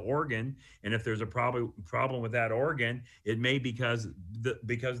goes to the organ, and if there's a problem with that organ, it may because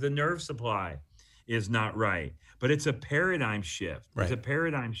the nerve supply is not right. But it's a paradigm shift. Right. It's a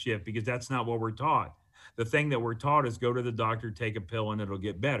paradigm shift because that's not what we're taught. The thing that we're taught is go to the doctor, take a pill, and it'll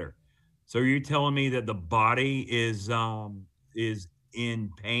get better. So are you telling me that the body is in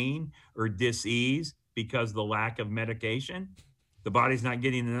pain or dis-ease because of the lack of medication? The body's not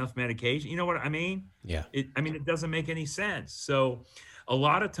getting enough medication. You know what I mean? Yeah. It doesn't make any sense. So a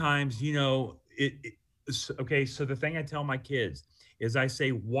lot of times, so the thing I tell my kids is I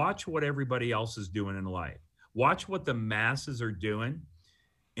say, watch what everybody else is doing in life. Watch what the masses are doing,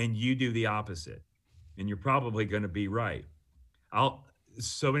 and you do the opposite. And you're probably going to be right.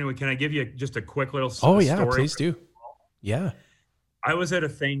 So anyway, can I give you just a quick little story? Oh, yeah, please do. Yeah. I was at a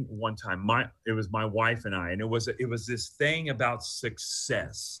thing one time. It was my wife and I, and it was this thing about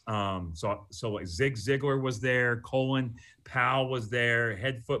success. So like Zig Ziglar was there, Colin Powell was there,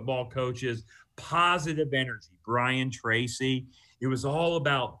 head football coaches, positive energy, Brian Tracy. It was all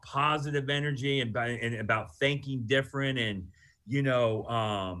about positive energy and about thinking different, and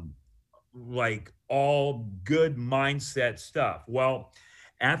like all good mindset stuff. Well,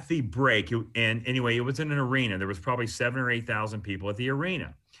 at the break, and anyway, it was in an arena. There was probably 7,000 or 8,000 people at the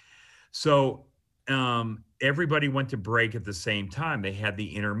arena. So everybody went to break at the same time. They had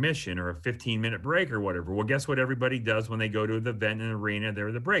the intermission or a 15-minute break or whatever. Well, guess what everybody does when they go to the event in an arena? They're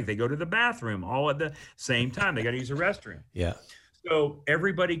at the break. They go to the bathroom all at the same time. They got to use the restroom. Yeah. So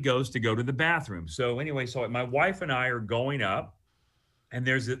everybody goes to go to the bathroom. So anyway, so my wife and I are going up, and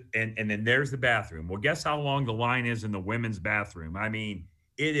then there's the bathroom. Well, guess how long the line is in the women's bathroom?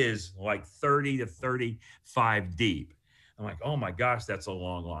 It is like 30 to 35 deep. I'm like, oh my gosh, that's a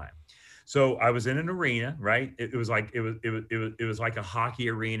long line. So I was in an arena, right? It was like a hockey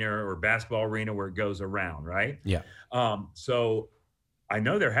arena or basketball arena where it goes around, right? Yeah. So I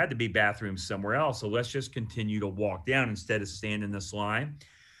know there had to be bathrooms somewhere else. So let's just continue to walk down instead of stand in this line.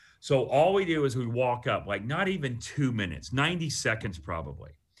 So all we do is we walk up, like not even 2 minutes, 90 seconds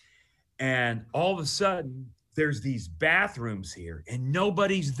probably. And all of a sudden, there's these bathrooms here and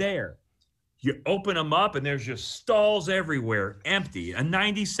nobody's there. You open them up and there's just stalls everywhere, empty, a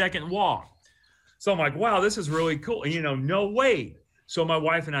 90-second walk. So I'm like, wow, this is really cool. You know, no wait. So my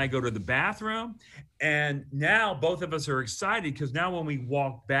wife and I go to the bathroom, and now both of us are excited because now when we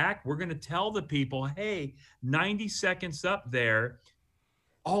walk back, we're going to tell the people, hey, 90 seconds up there,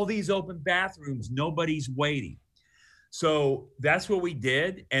 all these open bathrooms, nobody's waiting. So that's what we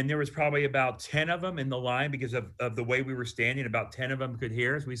did. And there was probably about 10 of them in the line because of the way we were standing. About 10 of them could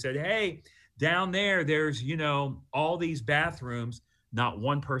hear us. We said, hey, down there, there's, you know, all these bathrooms. Not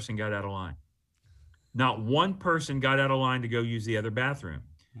one person got out of line. Not one person got out of line to go use the other bathroom.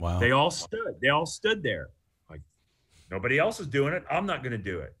 Wow. They all stood there. Like, nobody else is doing it. I'm not going to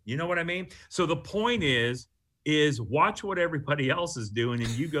do it. You know what I mean? So the point is watch what everybody else is doing and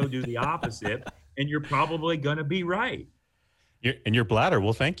you go do the opposite and you're probably going to be right. And your bladder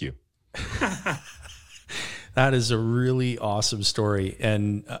will thank you. That is a really awesome story.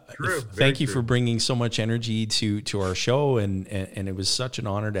 And thank you for bringing so much energy to our show. And it was such an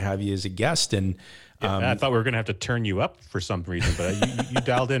honor to have you as a guest. And I thought we were going to have to turn you up for some reason, but you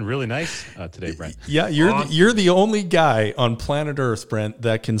dialed in really nice today, Brent. Yeah, you're the only guy on planet Earth, Brent,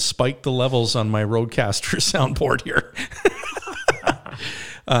 that can spike the levels on my Rodecaster soundboard here.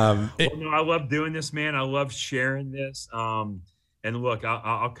 No, I love doing this, man. I love sharing this. And look,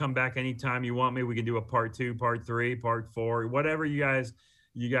 I'll come back anytime you want me. We can do a part 2, part 3, part 4, whatever you guys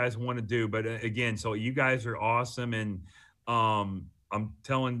want to do. But again, so you guys are awesome. And I'm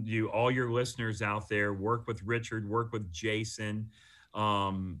telling you, all your listeners out there, work with Richard, work with Jason.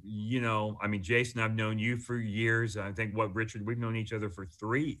 You know, I mean, Jason, I've known you for years. I think Richard, we've known each other for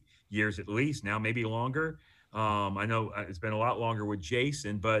 3 years at least now, maybe longer. I know it's been a lot longer with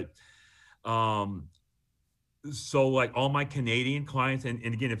Jason, but so like all my Canadian clients, and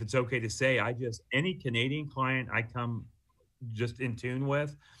again, if it's okay to say, any Canadian client I come just in tune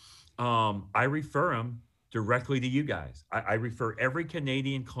with, I refer them directly to you guys. I refer every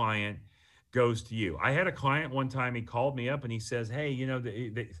Canadian client goes to you. I had a client one time, he called me up and he says, hey, you know,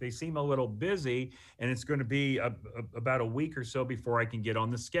 they seem a little busy and it's going to be about a week or so before I can get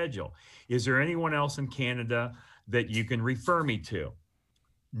on the schedule. Is there anyone else in Canada that you can refer me to?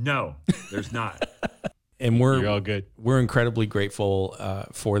 No, there's not. And you're all good. We're incredibly grateful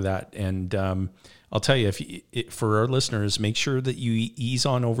for that. And I'll tell you, for our listeners, make sure that you ease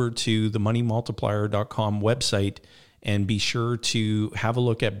on over to the moneymultiplier.com website and be sure to have a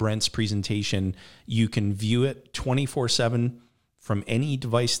look at Brent's presentation. You can view it 24/7 from any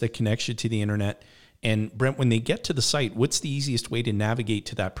device that connects you to the internet. And Brent, when they get to the site, what's the easiest way to navigate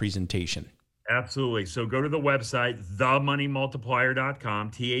to that presentation? Absolutely. So go to the website,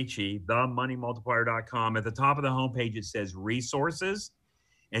 themoneymultiplier.com, themoneymultiplier.com. At the top of the homepage, it says resources,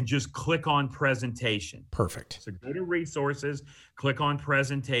 and just click on presentation. Perfect. So go to resources, click on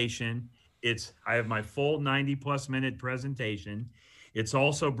presentation. I have my full 90+ minute presentation. It's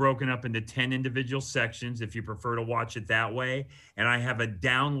also broken up into 10 individual sections if you prefer to watch it that way. And I have a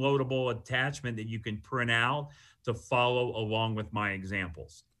downloadable attachment that you can print out to follow along with my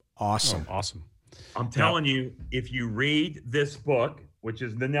examples. Awesome. Oh, awesome. I'm telling you, if you read this book, which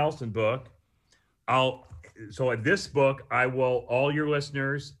is the Nelson book, this book, all your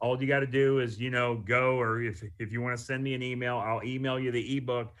listeners, all you got to do is, go, or if you want to send me an email, I'll email you the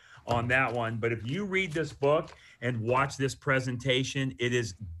ebook on that one. But if you read this book and watch this presentation, it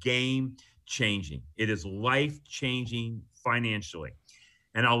is game changing. It is life changing financially.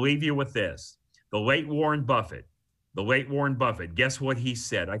 And I'll leave you with this. The late Warren Buffett, guess what he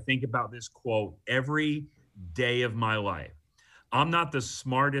said? I think about this quote every day of my life. I'm not the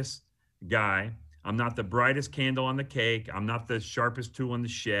smartest guy. I'm not the brightest candle on the cake. I'm not the sharpest tool in the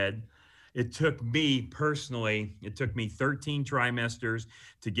shed. It took me 13 trimesters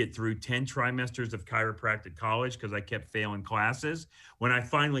to get through 10 trimesters of chiropractic college because I kept failing classes. When I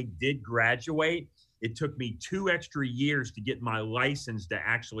finally did graduate, it took me 2 extra years to get my license to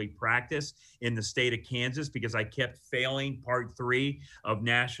actually practice in the state of Kansas because I kept failing part 3 of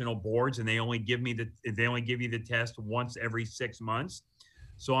national boards, and they only give you the test once every 6 months.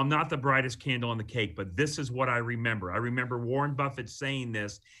 So I'm not the brightest candle on the cake, but this is what I remember. I remember Warren Buffett saying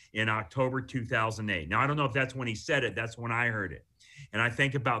this in October 2008. Now, I don't know if that's when he said it. That's when I heard it. And I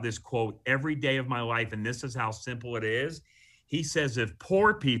think about this quote every day of my life, and this is how simple it is. He says, if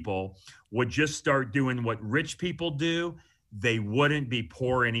poor people would just start doing what rich people do, they wouldn't be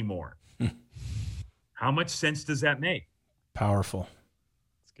poor anymore. How much sense does that make? Powerful.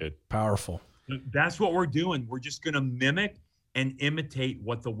 It's good. Powerful. That's what we're doing. We're just going to mimic and imitate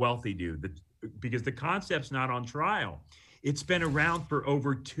what the wealthy do, because the concept's not on trial. It's been around for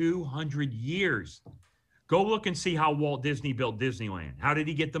over 200 years. Go look and see how Walt Disney built Disneyland. How did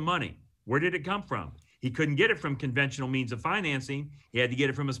he get the money? Where did it come from? He couldn't get it from conventional means of financing. He had to get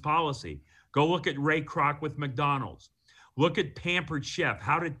it from his policy. Go look at Ray Kroc with McDonald's. Look at Pampered Chef.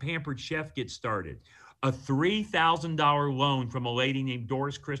 How did Pampered Chef get started? A $3,000 loan from a lady named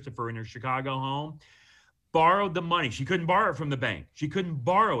Doris Christopher in her Chicago home. Borrowed the money. She couldn't borrow it from the bank. She couldn't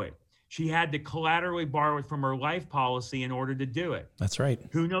borrow it. She had to collaterally borrow it from her life policy in order to do it. That's right.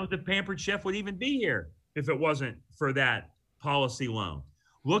 Who knows if Pampered Chef would even be here if it wasn't for that policy loan?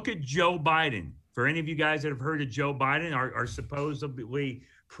 Look at Joe Biden. For any of you guys that have heard of Joe Biden, our supposedly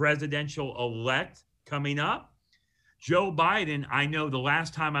presidential elect coming up, Joe Biden, I know the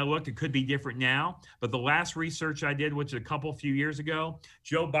last time I looked, it could be different now, but the last research I did, which is a few years ago,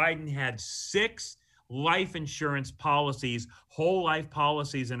 Joe Biden had 6 life insurance policies, whole life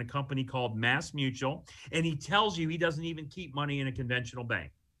policies in a company called Mass Mutual. And he tells you he doesn't even keep money in a conventional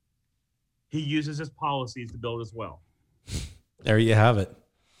bank. He uses his policies to build his wealth. There you have it.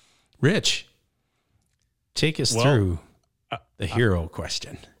 Rich, take us through the hero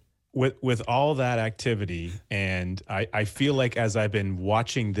question. With all that activity, and I feel like as I've been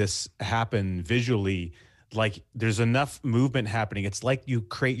watching this happen visually, like there's enough movement happening. It's like you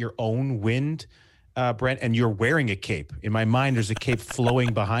create your own wind, Brent, and you're wearing a cape. In my mind, there's a cape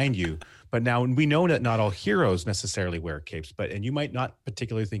flowing behind you. But now we know that not all heroes necessarily wear capes, and you might not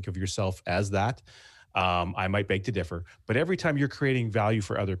particularly think of yourself as that. I might beg to differ, but every time you're creating value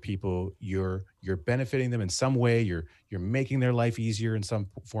for other people, you're benefiting them in some way. You're making their life easier in some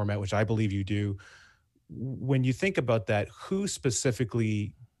format, which I believe you do. When you think about that, who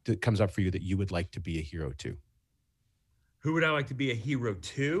specifically comes up for you that you would like to be a hero to? Who would I like to be a hero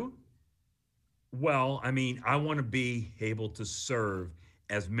to? Well, I mean, I want to be able to serve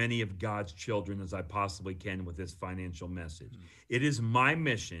as many of God's children as I possibly can with this financial message. It is my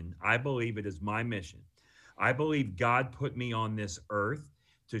mission. I believe it is my mission. I believe God put me on this earth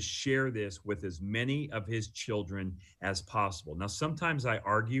to share this with as many of his children as possible. Now, sometimes I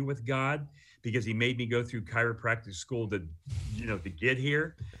argue with God because he made me go through chiropractic school to get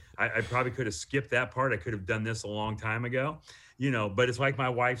here. I probably could have skipped that part. I could have done this a long time ago, but it's like my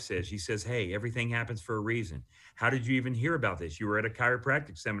wife says. She says, hey, everything happens for a reason. How did you even hear about this? You were at a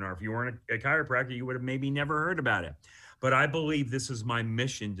chiropractic seminar. If you weren't a chiropractor, you would have maybe never heard about it. But I believe this is my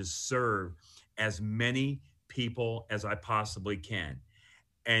mission, to serve as many people as I possibly can.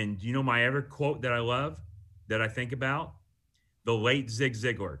 And my other quote that I love, that I think about? The late Zig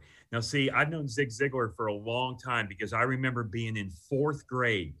Ziglar. Now, see, I've known Zig Ziglar for a long time because I remember being in 4th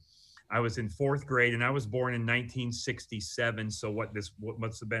grade. I was in 4th grade, and I was born in 1967. So what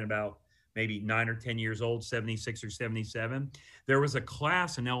must have been about maybe 9 or 10 years old, 76 or 77. There was a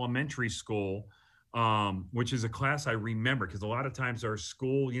class in elementary school, which is a class I remember because a lot of times our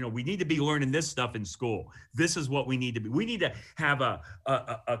school, we need to be learning this stuff in school. This is what we need to be. We need to have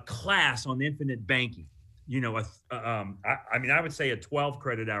a class on infinite banking. I would say a 12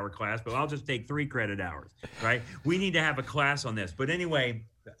 credit hour class, but I'll just take 3 credit hours, right? We need to have a class on this. But anyway,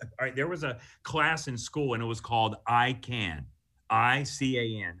 all right, there was a class in school, and it was called I Can.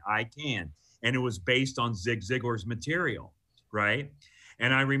 I-C-A-N, I Can. And it was based on Zig Ziglar's material, right?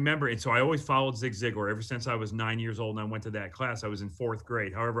 And I remember, and so I always followed Zig Ziglar ever since I was 9 years old and I went to that class. I was in 4th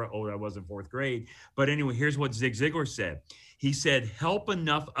grade, however old I was in 4th grade. But anyway, here's what Zig Ziglar said. He said, help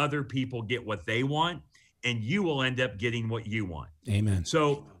enough other people get what they want, and you will end up getting what you want. Amen.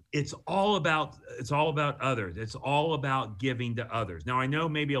 So it's all about others. It's all about giving to others. Now, I know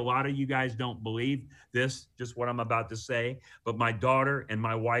maybe a lot of you guys don't believe this, just what I'm about to say, but my daughter and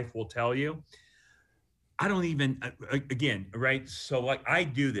my wife will tell you. I don't even, again, right? So like I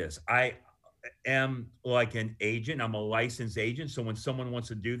do this. I am like an agent. I'm a licensed agent. So when someone wants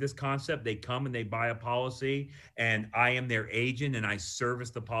to do this concept, they come and they buy a policy, and I am their agent and I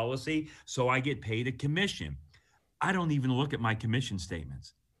service the policy. So I get paid a commission. I don't even look at my commission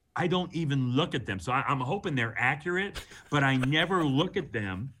statements. I don't even look at them. So I'm hoping they're accurate, but I never look at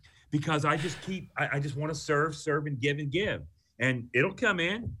them because I just want to serve and give. And it'll come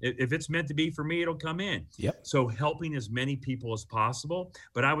in. If it's meant to be for me, it'll come in. Yep. So helping as many people as possible.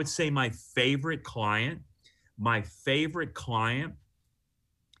 But I would say my favorite client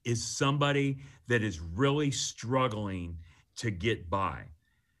is somebody that is really struggling to get by.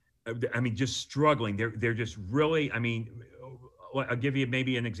 I mean, just struggling. They're just really, I mean, I'll give you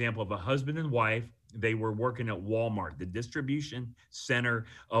maybe an example of a husband and wife. They were working at Walmart, the distribution center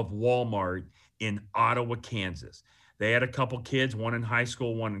of Walmart in Ottawa, Kansas. They had a couple kids, one in high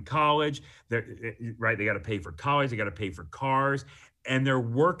school, one in college. Right, they got to pay for college, they got to pay for cars, and they're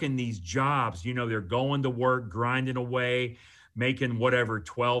working these jobs. You know, they're going to work, grinding away, making whatever,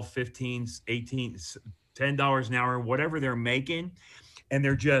 12, 15, 18, $10 an hour, whatever they're making. And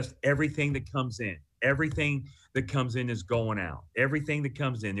they're just, everything that comes in is going out. Everything that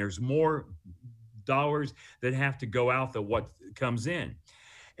comes in, there's more dollars that have to go out than what comes in.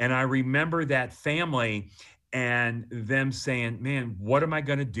 And I remember that family and them saying, man, what am I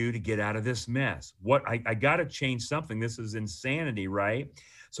going to do to get out of this mess? I got to change something. This is insanity, right?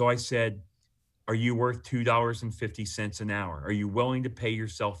 So I said, are you worth $2.50 an hour? Are you willing to pay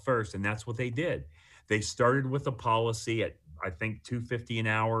yourself first? And that's what they did. They started with a policy at, I think, $2.50 an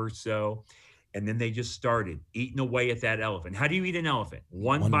hour or so. And then they just started eating away at that elephant. How do you eat an elephant?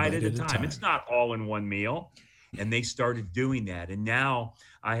 One bite at a time. It's not all in one meal. And they started doing that. And now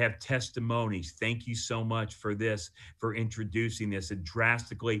I have testimonies. Thank you so much for this, for introducing this. It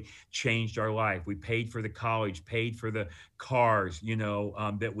drastically changed our life. We paid for the college, paid for the cars,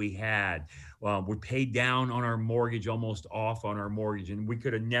 that we had. We paid down on our mortgage, almost off on our mortgage. And we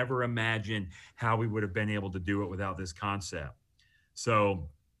could have never imagined how we would have been able to do it without this concept. So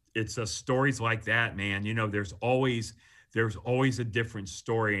it's stories like that, man. There's always a different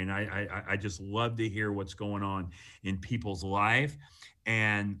story. And I just love to hear what's going on in people's life.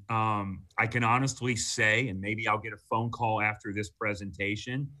 And I can honestly say, and maybe I'll get a phone call after this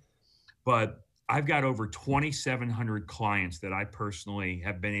presentation, but I've got over 2,700 clients that I personally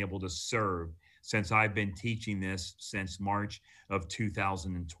have been able to serve since I've been teaching this since March of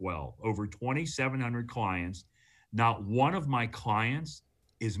 2012. Over 2,700 clients. Not one of my clients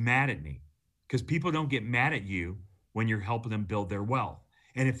is mad at me, because people don't get mad at you when you're helping them build their wealth.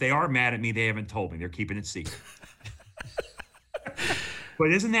 And if they are mad at me, they haven't told me. They're keeping it secret.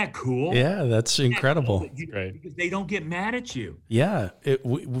 But isn't that cool? Yeah, that's incredible. Right. Because they don't get mad at you. Yeah,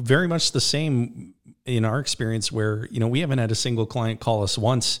 very much the same in our experience where, we haven't had a single client call us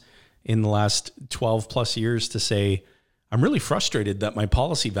once in the last 12 plus years to say, I'm really frustrated that my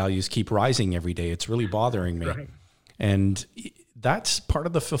policy values keep rising every day. It's really bothering me. Right. And that's part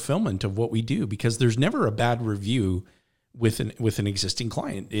of the fulfillment of what we do, because there's never a bad review with an existing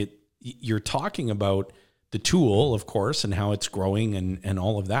client. You're talking about the tool, of course, and how it's growing and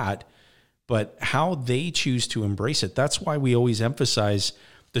all of that, but how they choose to embrace it. That's why we always emphasize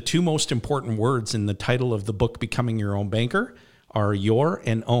the two most important words in the title of the book, Becoming Your Own Banker, are your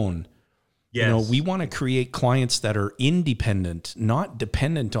and own. Yes. We want to create clients that are independent, not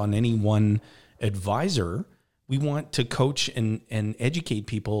dependent on any one advisor. We want to coach and educate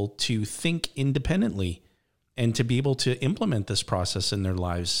people to think independently and to be able to implement this process in their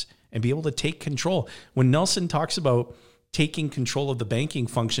lives and be able to take control. When Nelson talks about taking control of the banking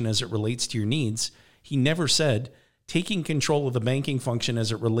function as it relates to your needs, he never said taking control of the banking function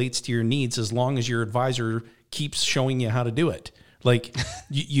as it relates to your needs as long as your advisor keeps showing you how to do it. Like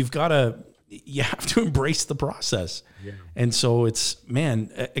you have to embrace the process. Yeah. And so it's, man,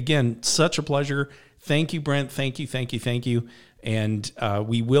 again, such a pleasure. Thank you, Brent. Thank you. And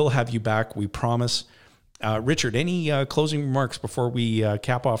we will have you back. We promise. Richard, any closing remarks before we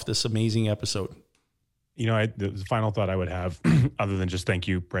cap off this amazing episode? The final thought I would have, other than just thank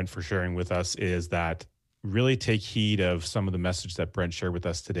you, Brent, for sharing with us, is that really take heed of some of the message that Brent shared with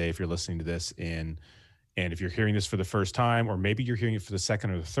us today. If you're listening to this and if you're hearing this for the first time, or maybe you're hearing it for the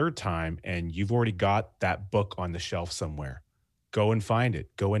second or the third time, and you've already got that book on the shelf somewhere, go and find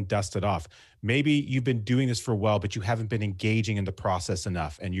it. Go and dust it off. Maybe you've been doing this for a while, but you haven't been engaging in the process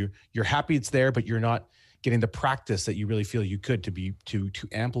enough, and you're happy it's there, but you're not getting the practice that you really feel you could to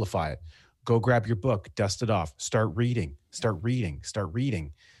amplify it. Go grab your book, dust it off, start reading.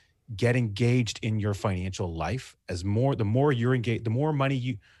 Get engaged in your financial life. The more you're engaged, the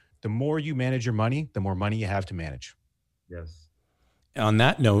more you manage your money, the more money you have to manage. Yes. On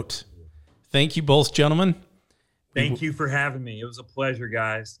that note, thank you both, gentlemen. Thank you for having me. It was a pleasure,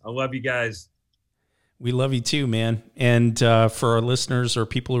 guys. I love you guys. We love you too, man. And for our listeners or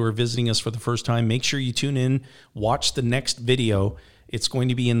people who are visiting us for the first time, make sure you tune in, watch the next video. It's going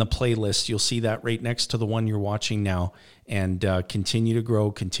to be in the playlist. You'll see that right next to the one you're watching now. And continue to grow,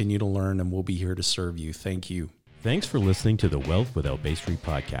 continue to learn, and we'll be here to serve you. Thank you. Thanks for listening to the Wealth Without Bay Street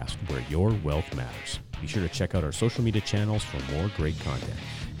podcast, where your wealth matters. Be sure to check out our social media channels for more great content.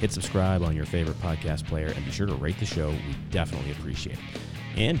 Hit subscribe on your favorite podcast player and be sure to rate the show. We definitely appreciate it.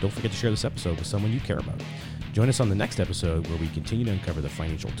 And don't forget to share this episode with someone you care about. Join us on the next episode where we continue to uncover the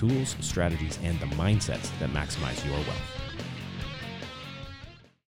financial tools, strategies, and the mindsets that maximize your wealth.